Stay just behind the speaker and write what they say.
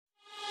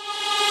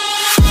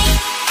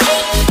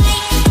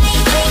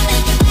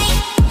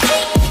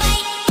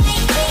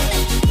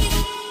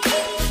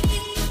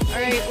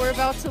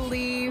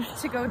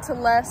go to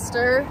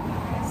Leicester.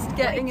 Just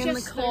getting in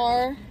the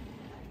car.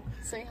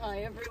 Say hi,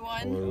 everyone.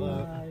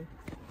 Hello. Hi.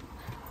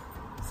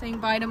 Saying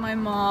bye to my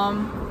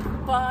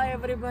mom. Bye,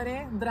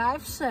 everybody.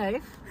 Drive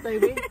safe,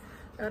 baby.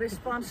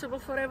 Responsible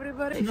for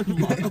everybody.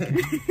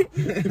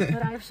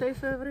 Drive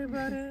safe,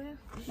 everybody.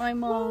 My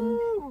mom.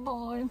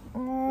 Bye.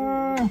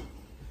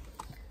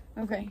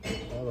 Okay.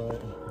 Bye-bye.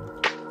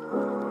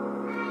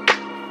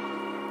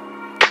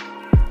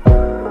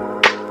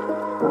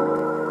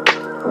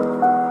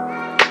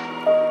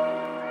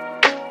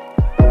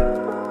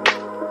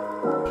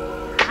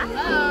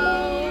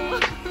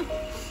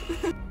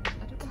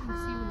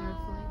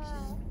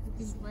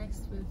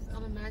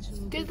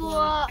 Good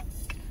luck!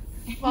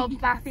 Well,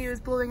 Matthew is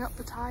blowing up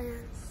the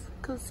tires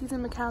because he's a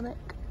mechanic.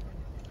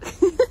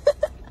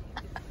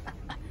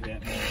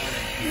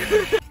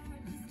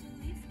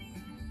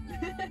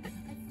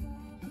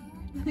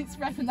 He's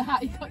repping the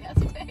hat he got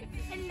yesterday.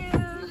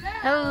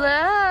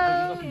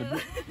 Hello! Should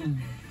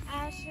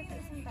I put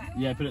this in the back?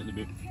 Yeah, put it in the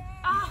boot.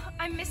 Oh,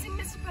 I'm missing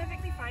this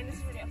perfectly fine. This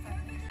is really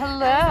upsetting.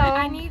 Hello!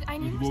 I need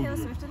Taylor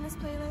Swift in this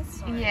playlist.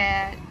 Sorry.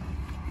 Yeah.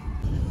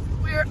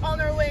 We're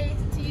on our way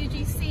to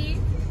UGC.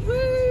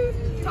 Woo!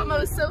 Tomo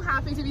is so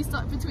happy to be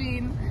stuck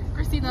between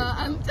Christina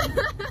and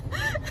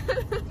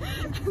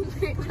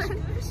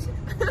Caitlin.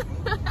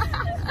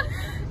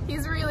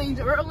 He's really,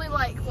 we're only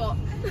like, what,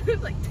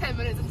 like 10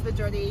 minutes into the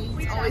journey.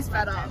 He's always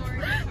fed up.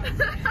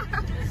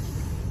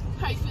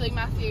 How are you feeling,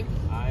 Matthew?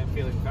 I'm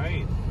feeling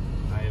fine.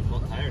 I am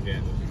not tired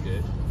yet, which is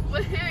good.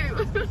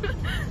 Woohoo!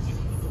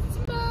 It's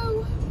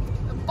Mo!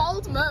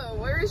 Bald Mo,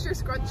 where is your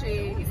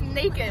scrunchie? He's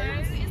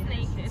naked. He is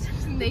naked.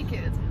 He's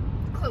naked.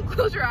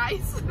 Close your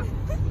eyes.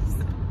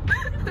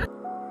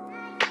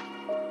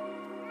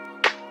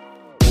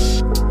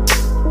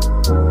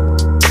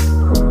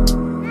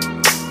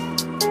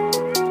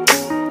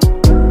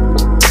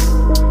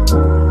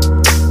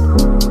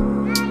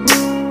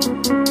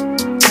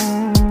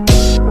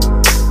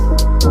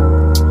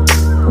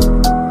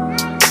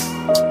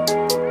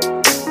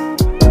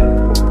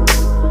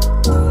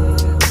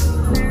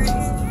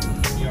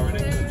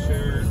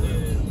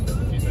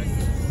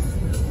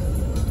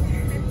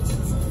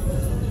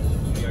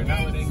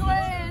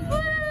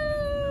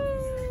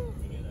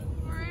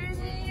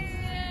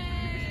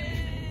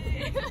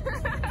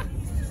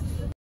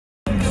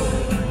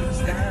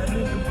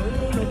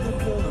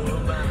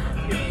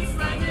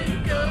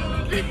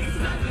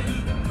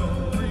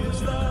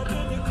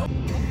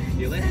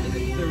 You left it at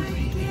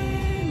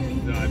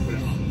 30. No, I put it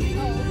up.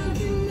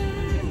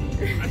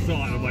 I saw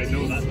it and I'm like,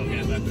 no, that's not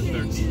getting left at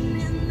 30.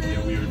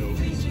 Yeah, weirdo.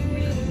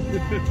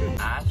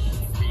 Ash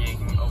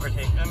being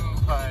overtaken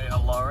by a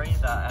lorry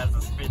that has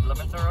a speed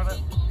limiter on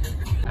it.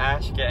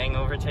 Ash getting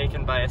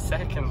overtaken by a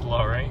second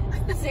lorry.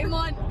 Same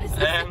one.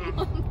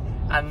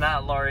 And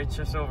that lorry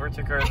just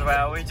overtook her as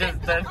well. We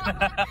just did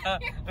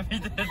we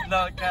did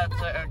not catch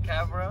it on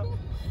camera.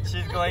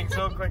 She's going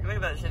so quickly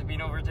that she's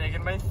been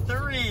overtaken by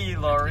 3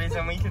 lorries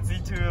and we can see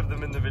 2 of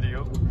them in the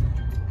video.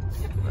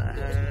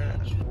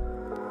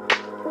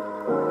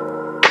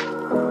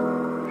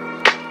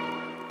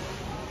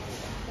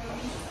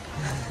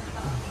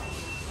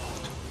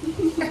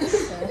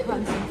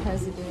 Handsome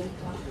president.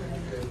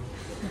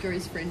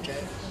 Gary's friend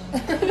Joe.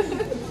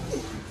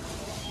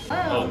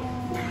 Oh.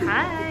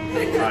 Hi.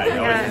 Hi,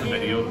 you're in the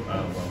video.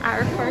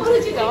 Our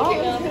first stop.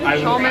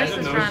 Thomas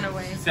has ran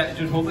away. Just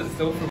hold it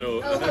still for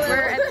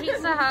We're at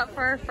Pizza Hut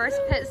for our first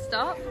pit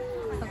stop.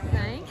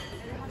 Okay.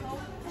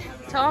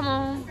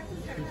 Tomo.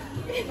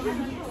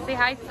 Say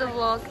hi to the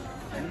vlog.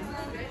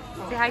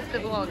 Say hi to the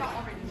vlog.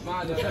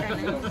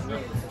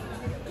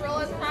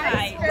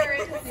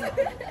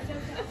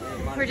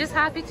 We're just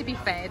happy to be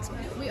fed.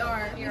 We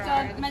are. We've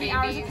done many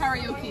hours of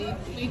karaoke.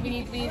 We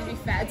need to be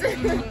fed.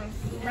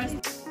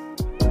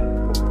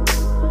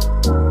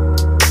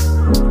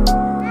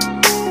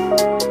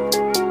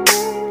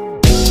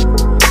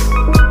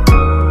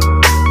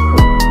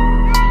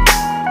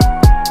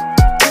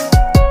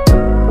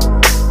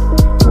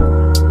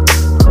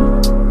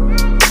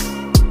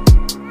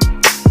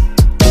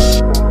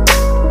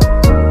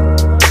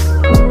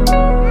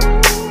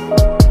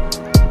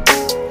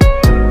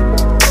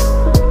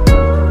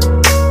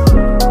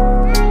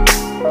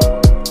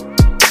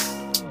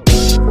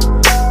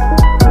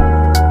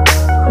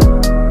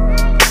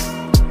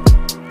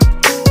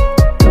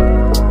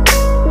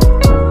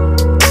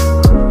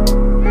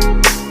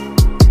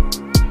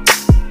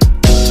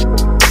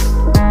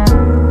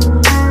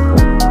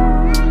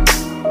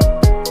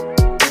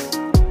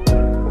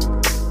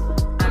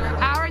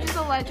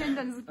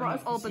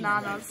 all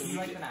bananas.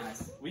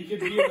 We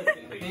could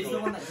realistically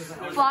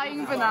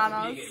Flying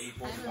bananas.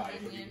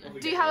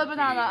 Do you have a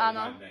banana,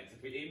 Anna?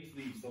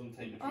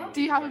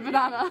 Do you have a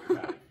banana?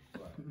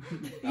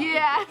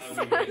 Yes.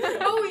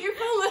 Oh, you're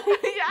following.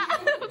 Yeah.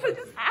 I'm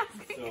just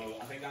asking. So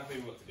I think that's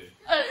maybe what to do.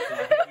 So I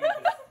think we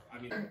just, I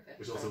mean,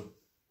 which also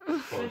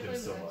bothered him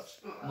so much.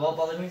 What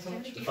bothered me so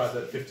much? The fact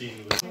that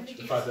 15 was...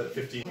 The fact that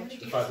 15...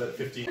 The fact that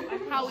 15...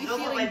 How are we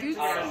feeling, Goose?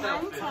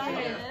 I'm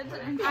tired.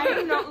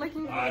 I'm not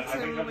looking forward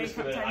to wake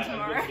up time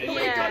tomorrow. Oh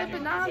my god, a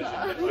banana.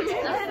 I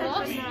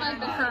lost my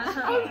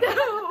banana. Oh no!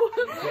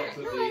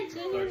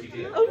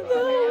 Oh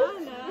no!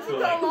 This is a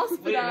lost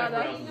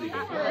banana.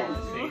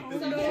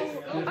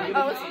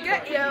 Oh, let's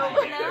get you.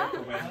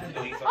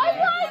 I'm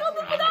lying on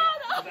the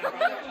banana!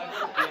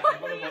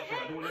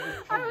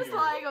 I was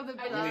lying on the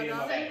banana.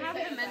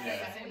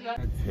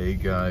 Hey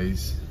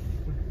guys,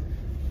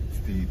 it's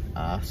the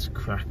ass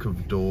crack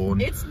of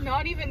dawn. It's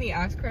not even the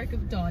ass crack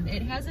of dawn.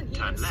 It hasn't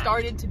even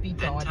started to be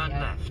dawn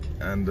yet.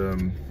 And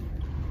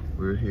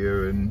we're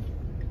here in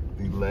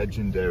the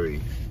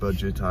legendary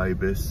Budget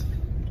Ibis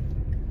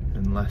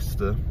in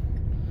Leicester.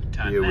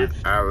 Here with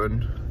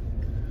Aaron,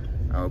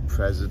 our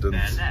president,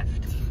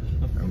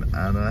 and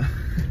Anna.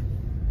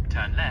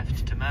 Turn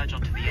left to merge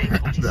onto the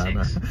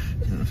A46.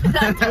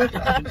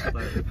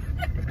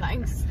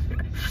 Thanks.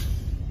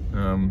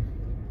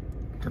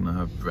 Gonna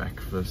have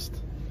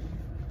breakfast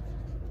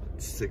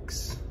at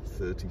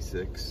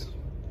 6:36.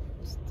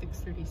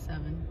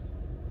 6:37.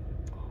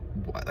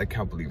 What? I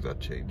can't believe that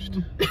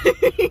changed.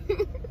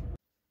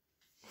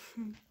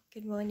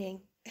 Good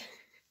morning.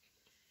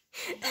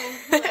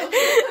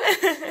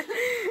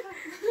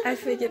 I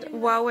figured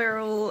while we're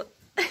all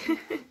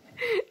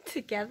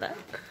together.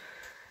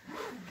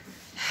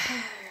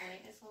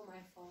 It's all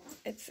my fault.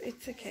 It's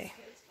okay.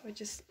 We'll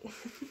just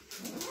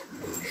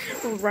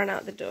we'll run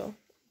out the door.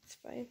 It's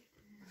fine.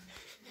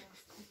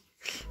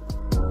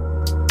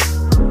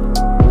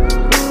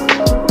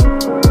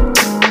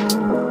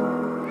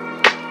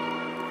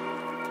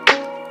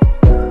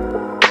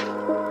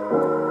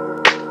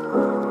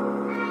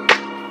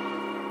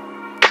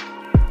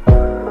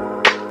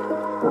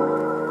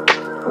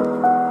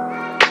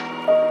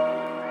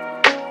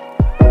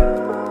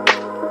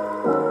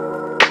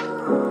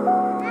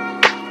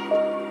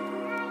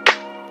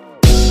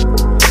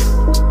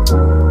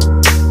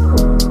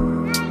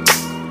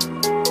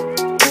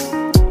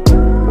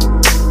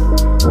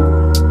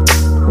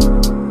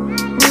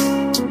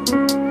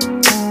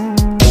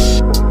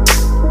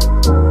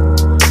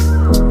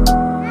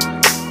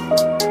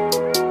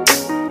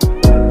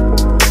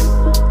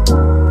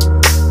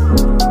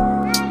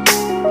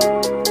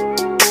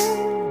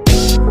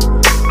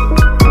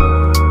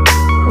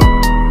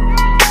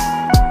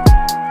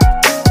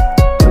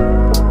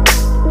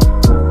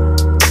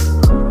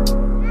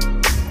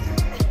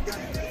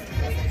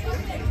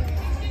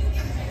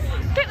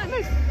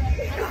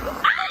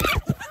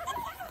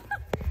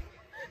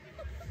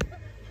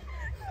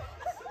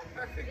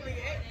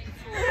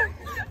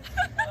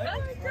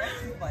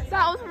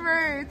 That was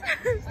rude.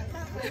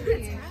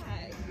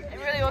 It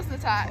really was an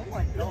attack. Oh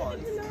my god.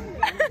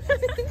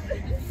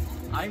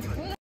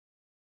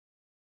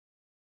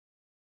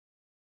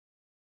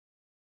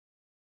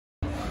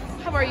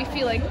 How are you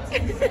feeling?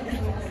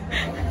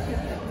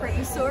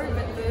 Pretty sore,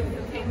 but the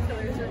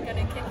painkillers are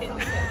gonna kick in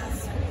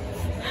fast.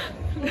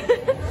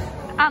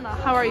 Anna,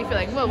 how are you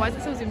feeling? Whoa, why is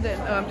it so zoomed in?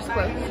 Oh, I'm just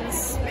close. In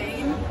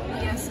Spain,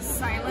 yes,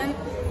 silent.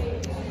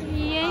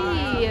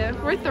 Yay!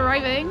 We're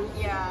thriving.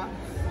 Yeah.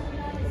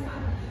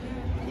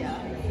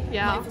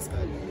 Yeah. Life is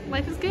good.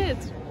 Life is good.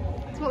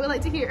 That's what we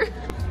like to hear.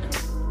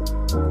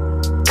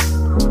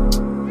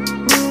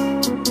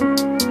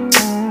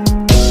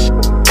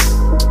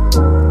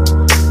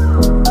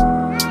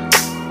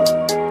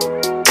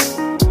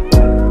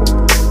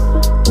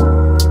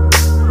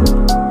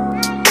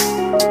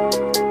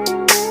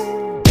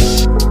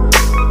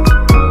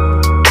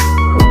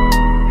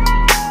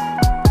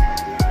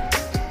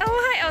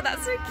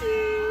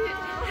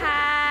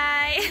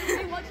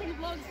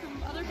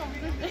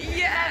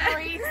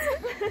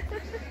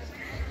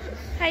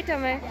 Hi,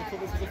 Tomer.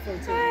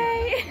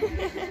 Hi.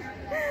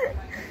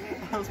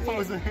 I was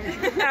posing.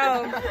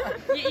 Oh,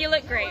 you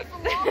look great.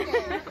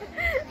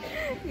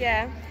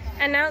 Yeah.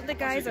 And now the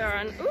guys are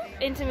on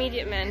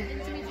intermediate men.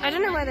 I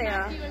don't know where they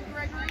are.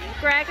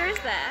 Gregor's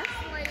there.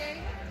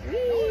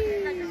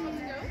 Whee.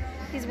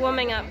 He's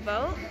warming up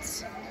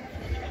vaults.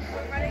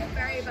 We're running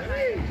very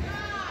behind.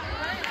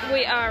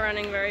 We are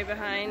running very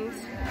behind.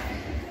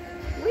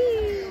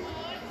 Whee.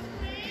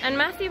 And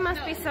Matthew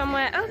must be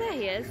somewhere. Oh, there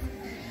he is.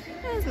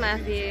 There's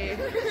Matthew.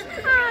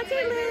 Ah,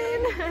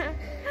 Caitlin.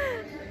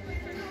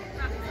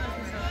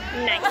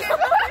 Nice.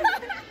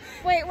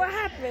 Wait, what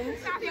happened?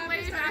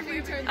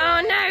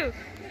 Oh no!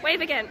 Wave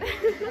again.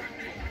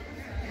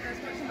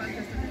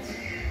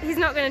 He's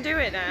not going to do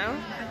it now.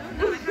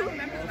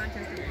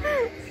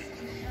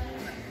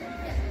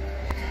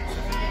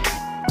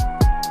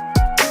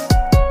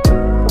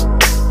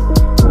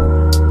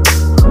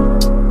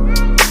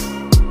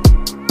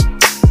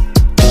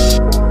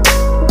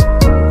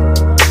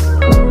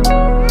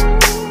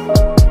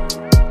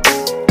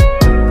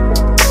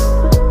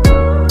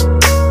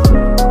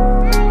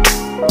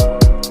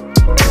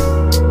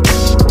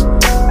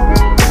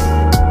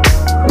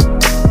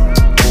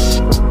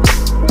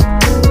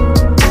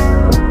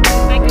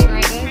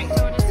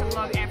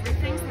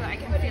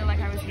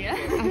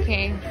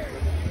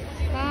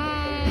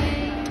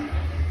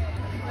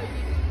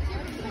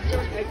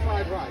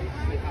 side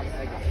right, they have an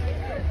egg apple.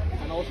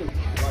 And also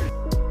right.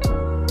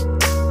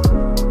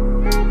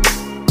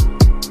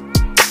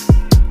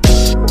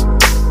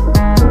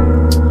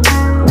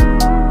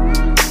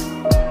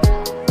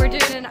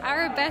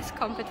 Arabesque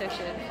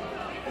competition.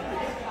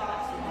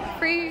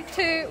 3,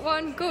 2,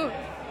 1, go!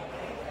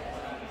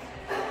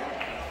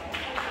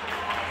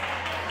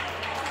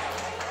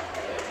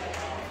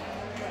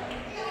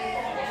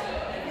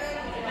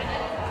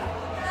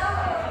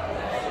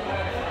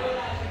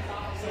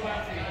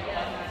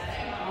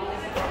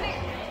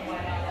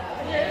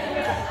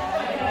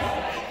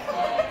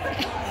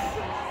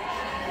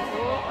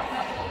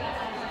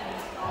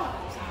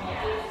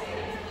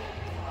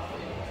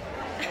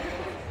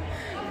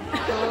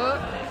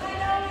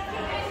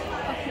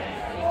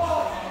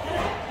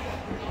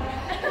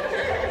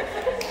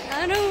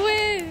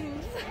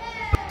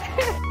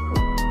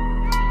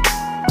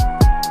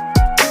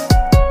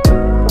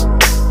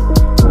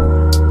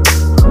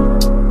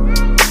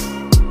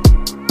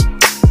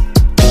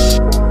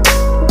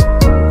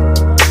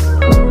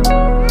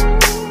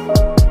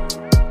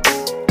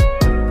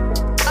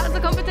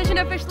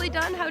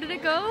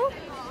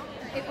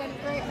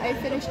 I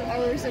finished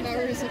hours and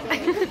hours ago.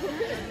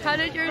 How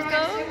did yours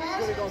go?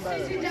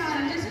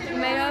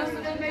 Mayo?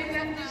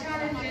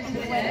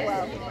 Went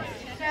well.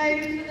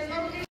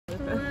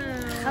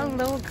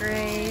 Hello,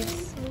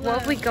 Grace. What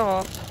have we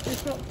got?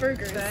 We've got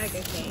burgers.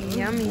 Burger King.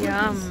 Yum,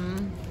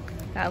 yum.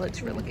 That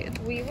looks really good.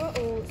 We were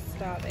all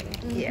starving.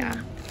 Yeah.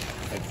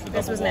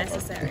 This was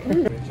necessary.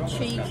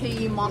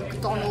 Cheeky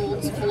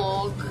McDonald's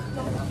vlog.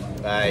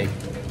 Bye.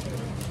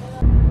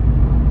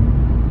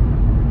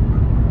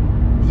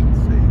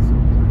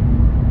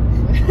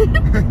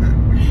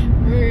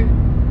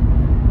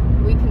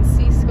 We can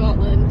see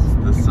Scotland.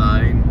 The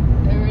sign.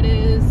 There it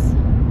is.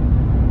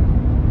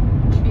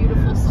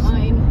 Beautiful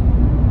sign.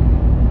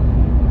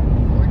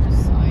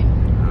 Gorgeous sign.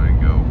 There we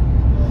go.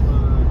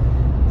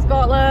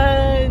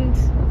 Scotland!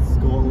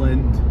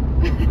 Scotland.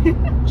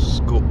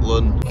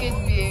 Scotland. Good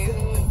view.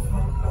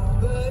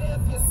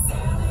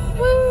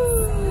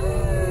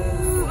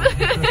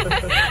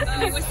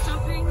 We were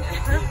stopping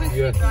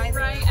perfectly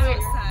right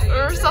outside.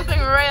 We're stopping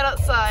right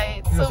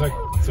outside.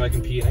 So I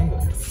can pee in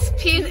England.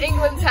 Pee in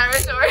England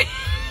territory.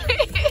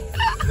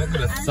 Not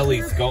gonna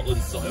sully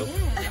Scotland soil.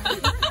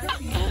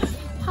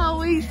 How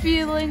are we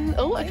feeling?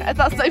 Oh, okay.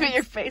 That's not even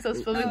your face. I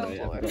was filming the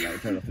floor. Yeah,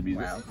 turn off the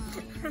music. Wow.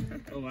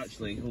 Oh,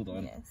 actually, hold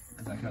on.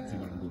 Because I can't see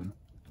where I'm going.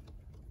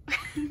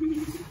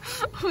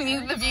 We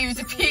need the view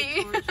to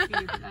pee.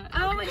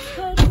 Oh, it's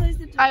cold. Close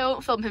the door. I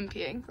won't film him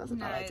peeing. That's a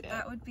bad idea.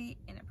 That would be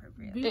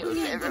inappropriate. It would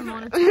be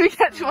inappropriate. We would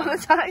get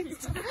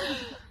demonetized.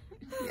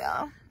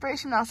 Yeah,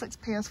 British Gymnastics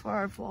pay us for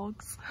our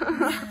vlogs.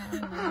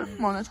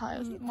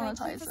 Monetize it.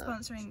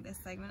 Sponsoring this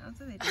segment.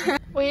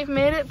 We've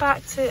made it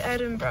back to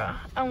Edinburgh,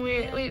 and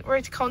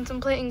we're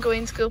contemplating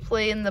going to go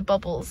play in the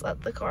bubbles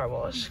at the car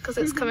wash because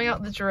it's coming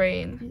out the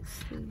drain,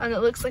 and it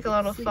looks like a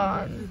lot of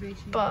fun.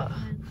 But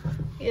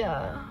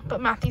yeah, but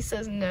Matthew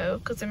says no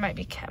because there might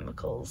be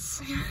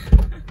chemicals.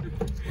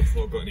 I've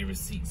not got any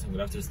receipts. So I'm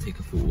gonna have to just take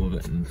a photo of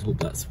it and hope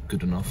that's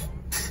good enough.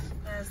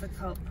 There's the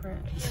culprit.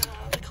 Yeah,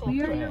 the culprit.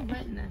 We are not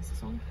witness.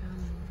 It's on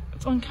camera.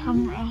 It's on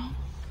camera.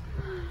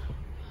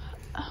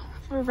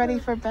 We're ready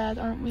for bed,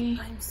 aren't we?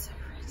 I'm so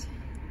ready.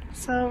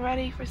 So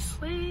ready for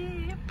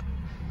sleep.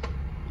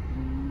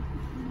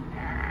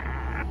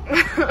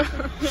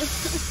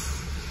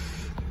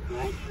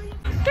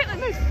 Caitlin,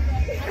 move!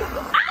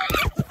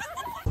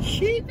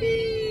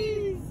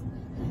 Sheepies!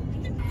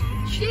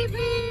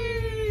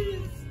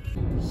 Sheepies!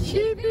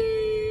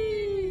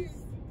 Sheepies!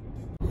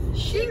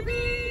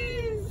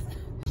 Sheepies!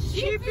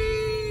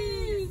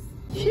 Sheepies!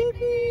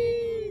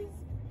 Sheepies!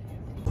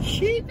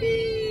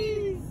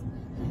 Sheepies!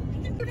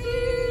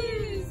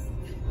 Sheepies!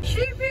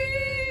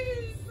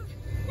 Sheepies!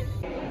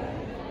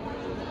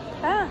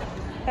 Ah.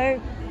 Oh,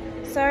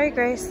 sorry,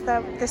 Grace.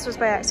 This was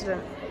by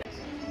accident.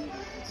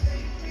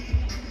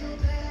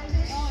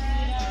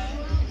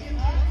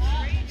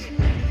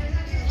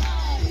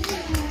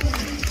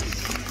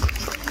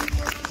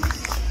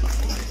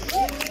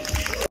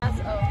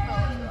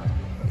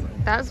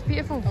 That's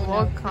beautiful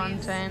vlog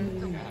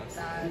content.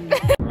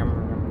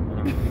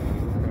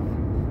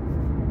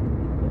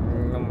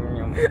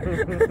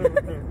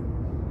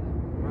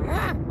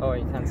 Oh,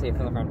 you can't see it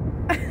from the front.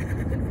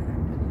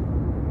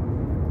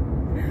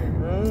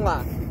 A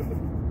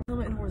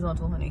little bit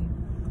horizontal, honey.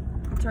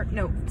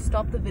 No,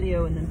 stop the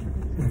video and then turn.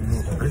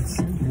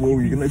 Whoa,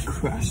 you're gonna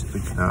crash the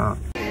car.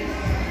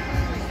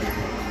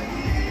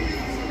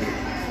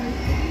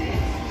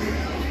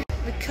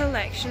 The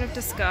collection of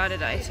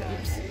discarded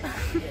items.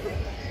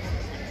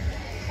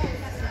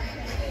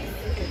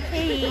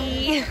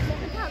 Hey.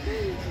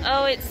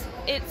 Oh, it's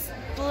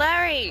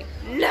blurry.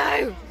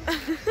 No.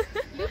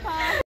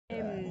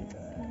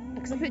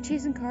 Because I put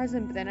chasing cars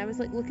in, but then I was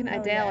like looking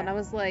at Adele, and I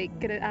was like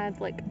gonna add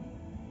like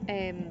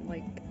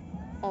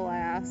all I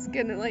ask,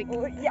 and like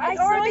I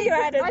saw you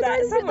added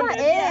that. Someone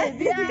did.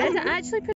 did I actually put